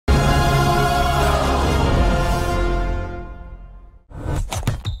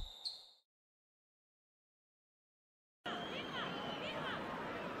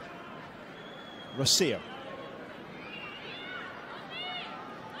Rocio.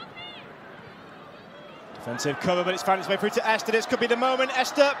 Defensive cover, but it's found its way through to Esther. This could be the moment.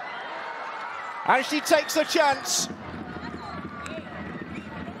 Esther, and she takes a chance.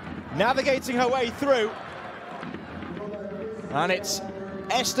 Navigating her way through. And it's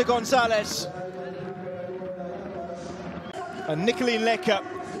Esther González and Nicolene Lecker.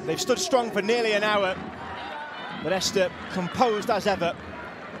 They've stood strong for nearly an hour. But Esther, composed as ever,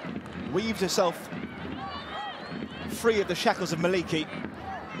 weaves herself free of the shackles of Maliki.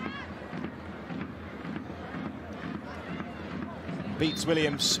 Beats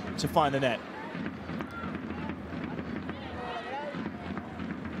Williams to find the net.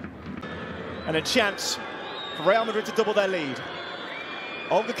 And a chance for Real Madrid to double their lead.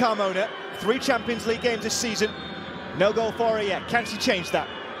 Olga Carmona, 3 Champions League games this season. No goal for her yet. Can she change that?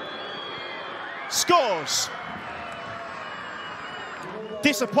 Scores!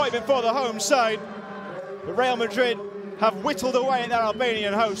 Disappointment for the home side. But Real Madrid have whittled away at their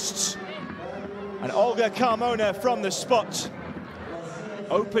Albanian hosts. And Olga Carmona from the spot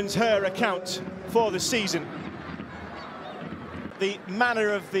opens her account for the season. The manner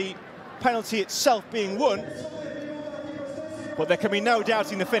of the penalty itself being won, but there can be no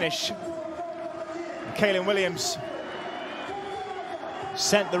doubting the finish. Kaylin Williams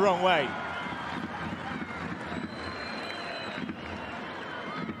sent the wrong way.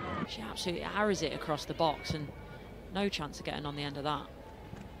 She absolutely harries it across the box and no chance of getting on the end of that.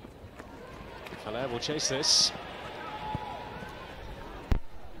 Carla will chase this.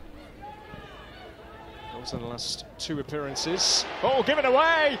 Goals in the last 2 appearances. Oh, give it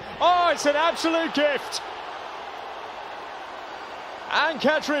away! Oh, it's an absolute gift! And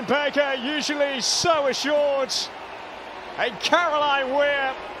Katrin Baker, usually so assured. And Caroline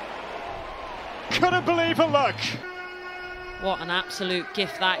Weir couldn't believe her luck. What an absolute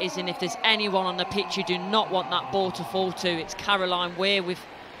gift that is, and if there's anyone on the pitch you do not want that ball to fall to, it's Caroline Weir. We've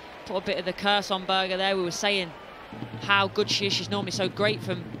put a bit of the curse on Berger there. We were saying how good she is. She's normally so great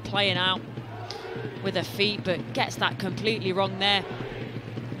from playing out with her feet, but gets that completely wrong there.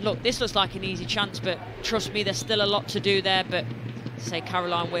 Look, this looks like an easy chance, but trust me, there's still a lot to do there. But say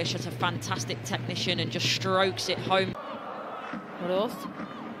Caroline Weir, she's a fantastic technician and just strokes it home. Roth.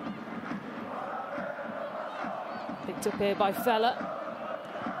 Picked up here by Feller.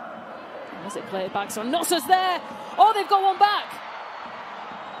 As it played back, Zornoza's there. Oh, they've got one back.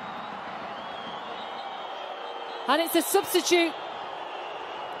 And it's a substitute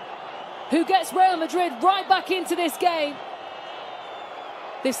who gets Real Madrid right back into this game.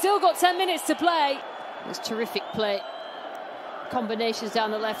 They've still got 10 minutes to play. It's terrific play. Combinations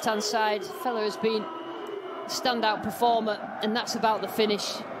down the left-hand side. Feller has been a standout performer, and that's about the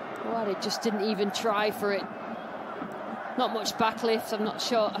finish. Well, they just didn't even try for it. Not much backlift, I'm not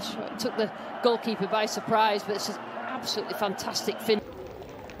sure. It took the goalkeeper by surprise, but it's an absolutely fantastic finish.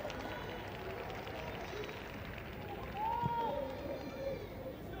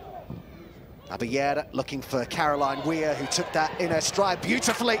 Abelleira looking for Caroline Weir, who took that in her stride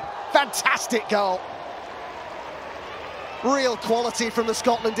beautifully. Fantastic goal. Real quality from the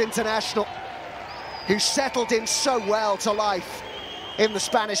Scotland international, who settled in so well to life in the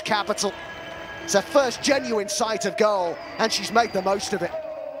Spanish capital. It's her first genuine sight of goal, and she's made the most of it.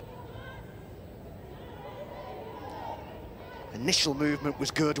 Initial movement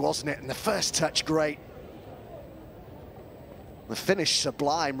was good, wasn't it? And the first touch, great. The finish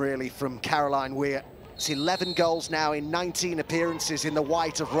sublime, really, from Caroline Weir. It's 11 goals now in 19 appearances in the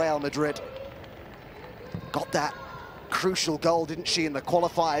white of Real Madrid. Got that crucial goal, didn't she, in the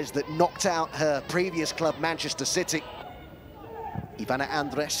qualifiers that knocked out her previous club, Manchester City. Ivana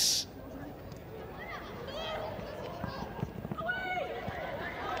Andres.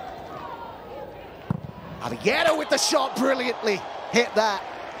 Abelleira with the shot, brilliantly hit that.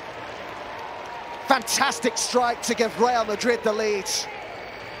 Fantastic strike to give Real Madrid the lead.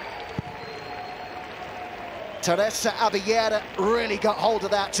 Teresa Abelleira really got hold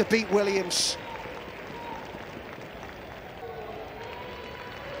of that to beat Williams.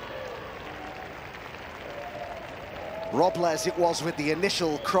 Robles it was with the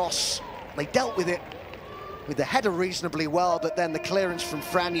initial cross. They dealt with it with the header reasonably well, but then the clearance from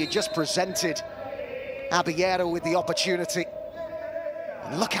Franja just presented Abelleira with the opportunity.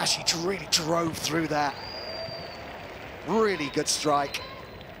 And look how she really drove through that. Really good strike.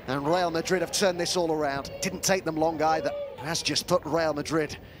 And Real Madrid have turned this all around. Didn't take them long either. Has just put Real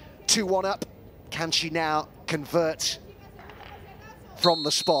Madrid 2-1 up. Can she now convert from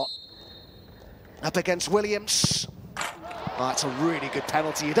the spot? Up against Williams. Oh, that's a really good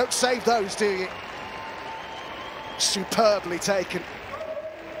penalty. You don't save those, do you? Superbly taken.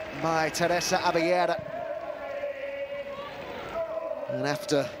 by Teresa Abelleira. And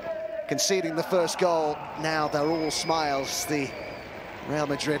after conceding the first goal, now they're all smiles, the Real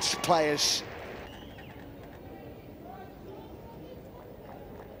Madrid players.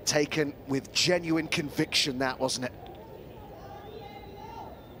 Taken with genuine conviction, that, wasn't it?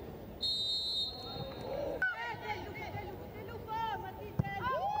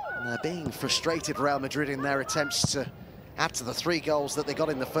 And they're being frustrated, Real Madrid, in their attempts to add to the 3 goals that they got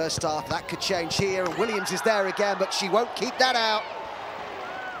in the first half. That could change here, and Williams is there again, but she won't keep that out.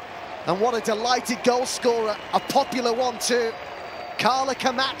 And what a delighted goal scorer, a popular one too, Carla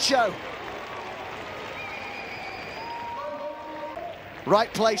Camacho.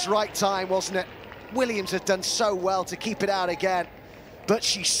 Right place, right time, wasn't it? Williams had done so well to keep it out again, but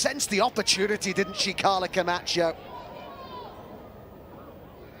she sensed the opportunity, didn't she, Carla Camacho?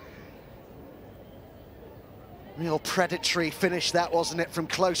 Real predatory finish that, wasn't it, from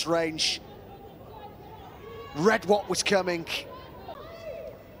close range. Read what was coming.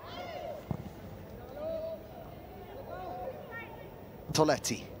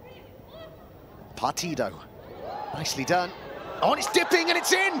 Toletti. Partido. Nicely done. Oh, and it's dipping and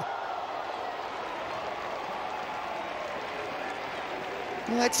it's in!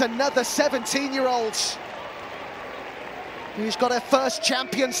 It's another 17-year-old who's got her first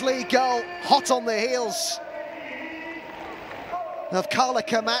Champions League goal, hot on the heels of Carla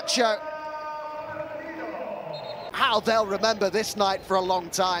Camacho. How they'll remember this night for a long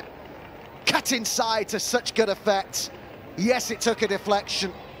time. Cut inside to such good effect. Yes, it took a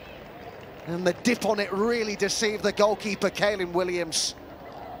deflection, and the dip on it really deceived the goalkeeper, Kaylin Williams.